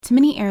To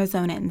many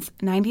Arizonans,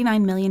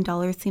 $99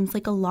 million seems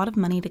like a lot of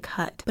money to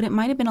cut, but it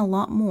might have been a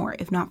lot more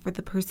if not for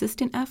the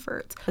persistent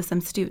efforts of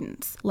some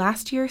students.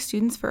 Last year,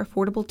 Students for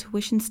Affordable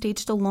Tuition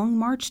staged a long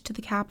march to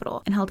the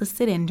Capitol and held a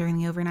sit-in during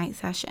the overnight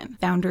session.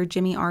 Founder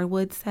Jimmy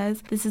Arwood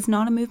says this is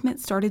not a movement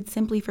started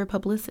simply for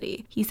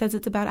publicity. He says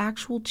it's about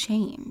actual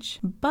change.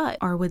 But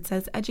Arwood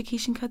says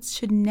education cuts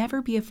should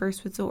never be a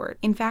first resort.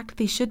 In fact,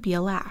 they should be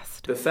a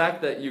last. The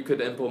fact that you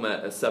could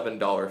implement a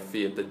 $7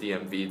 fee at the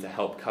DMV to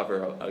help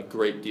cover a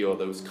great deal of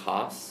those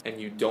costs, and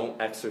you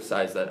don't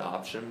exercise that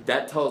option,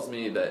 that tells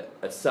me that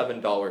a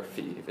 $7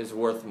 fee is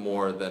worth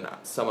more than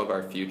some of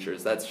our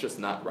futures. That's just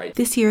not right.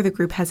 This year, the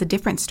group has a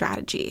different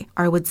strategy.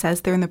 Arwood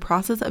says they're in the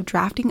process of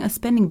drafting a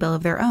spending bill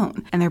of their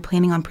own, and they're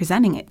planning on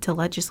presenting it to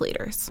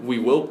legislators. We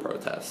will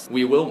protest.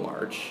 We will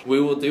march. We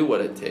will do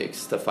what it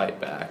takes to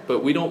fight back,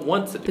 but we don't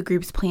want to. The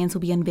group's plans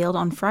will be unveiled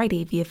on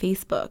Friday via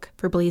Facebook.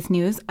 For Blaze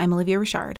News, I'm Olivia Richard.